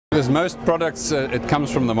As most products, it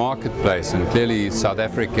comes from the marketplace, and clearly South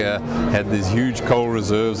Africa had these huge coal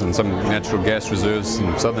reserves and some natural gas reserves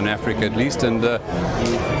in southern Africa at least, and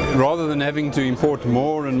rather than having to import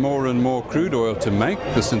more and more crude oil to make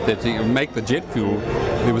the jet fuel,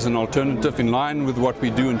 there was an alternative in line with what we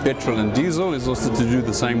do in petrol and diesel, is also to do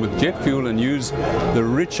the same with jet fuel and use the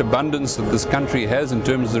rich abundance that this country has in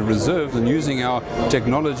terms of reserves, and using our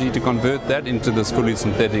technology to convert that into this fully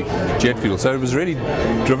synthetic jet fuel. So it was really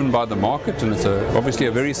driven by the market, and it's obviously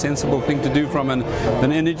a very sensible thing to do from an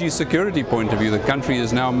energy security point of view. The country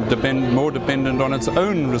is now more dependent on its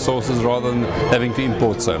own resources rather than having to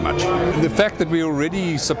import so much. The fact that we're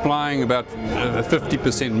already supplying about a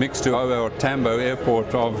 50% mix to our Tambo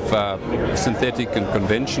airport of synthetic and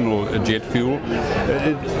conventional jet fuel,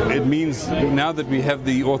 it means now that we have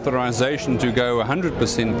the authorization to go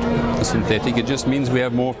 100% synthetic, it just means we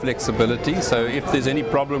have more flexibility. So if there's any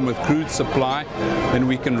problem with crude supply, then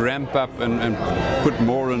we can ramp up and put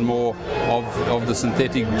more and more of the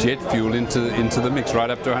synthetic jet fuel into the mix, right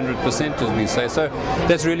up to 100%, as we say. So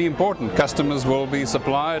that's really important. Customers will be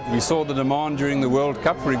supplied. We saw the demand during the World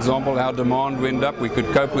Cup, for example, how demand went up. We could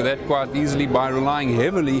cope with that quite easily by relying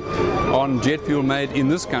heavily on jet fuel made in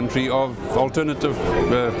this country of alternative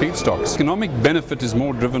feedstocks. Economic benefit is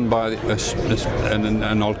more driven by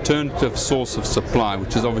an alternative source of supply,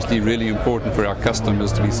 which is obviously really important for our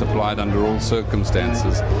customers to be supplied under all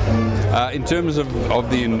circumstances. In terms of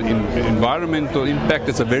the environmental impact,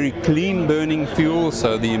 it's a very clean burning fuel,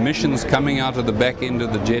 so the emissions coming out of the back end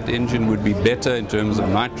of the jet engine would be better in terms of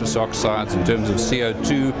nitrous oxides, in terms of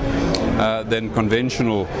CO2 than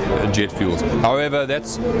conventional jet fuels. However,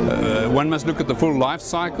 one must look at the full life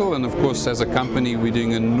cycle, and of course as a company we're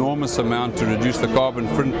doing an enormous amount to reduce the carbon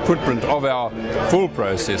footprint of our full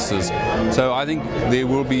processes. So I think there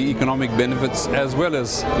will be economic benefits as well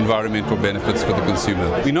as environmental benefits for the consumer.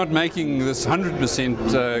 We're not making this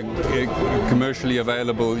 100% commercially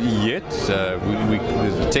available yet.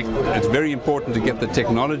 It's very important to get the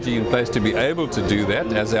technology in place to be able to do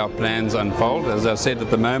that as our plans unfold. As I said,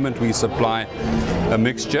 at the moment we supply a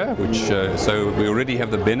mixture, so we already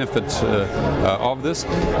have the benefit of this,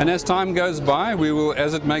 and as time goes by, we will,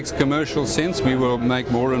 as it makes commercial sense, we will make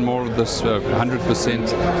more and more of this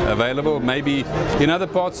 100% available, maybe in other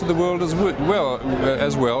parts of the world as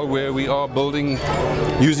well, where we are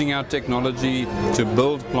using our technology to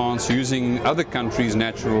build plants using other countries'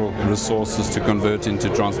 natural resources to convert into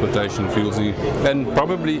transportation fuels, and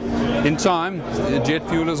probably in time jet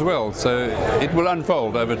fuel as well. So it will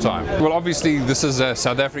unfold over time. Well, obviously this is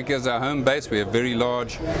South Africa as our home base. We have a very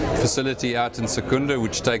large facility out in Secunda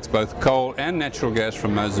which takes both coal and natural gas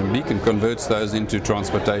from Mozambique and converts those into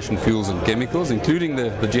transportation fuels and chemicals, including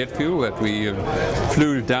the jet fuel that we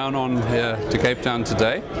flew down on here to Cape Town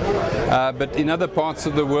today. But in other parts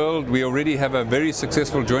of the world we already have a very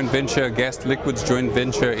successful joint venture, gas liquids joint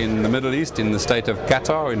venture in the Middle East, in the state of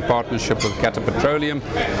Qatar, in partnership with Qatar Petroleum.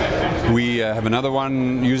 We have another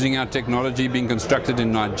one using our technology being constructed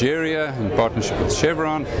in Nigeria in partnership with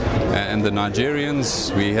Chevron and the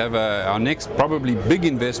Nigerians. We have our next probably big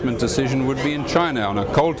investment decision would be in China on a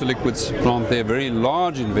coal to liquids plant there, very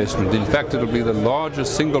large investment. In fact, it will be the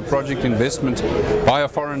largest single project investment by a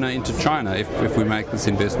foreigner into China if we make this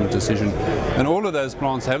investment decision. And all of those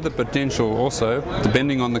plants have the potential also,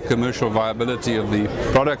 depending on the commercial viability of the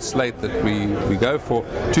product slate that we go for,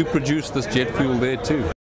 to produce this jet fuel there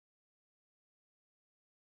too.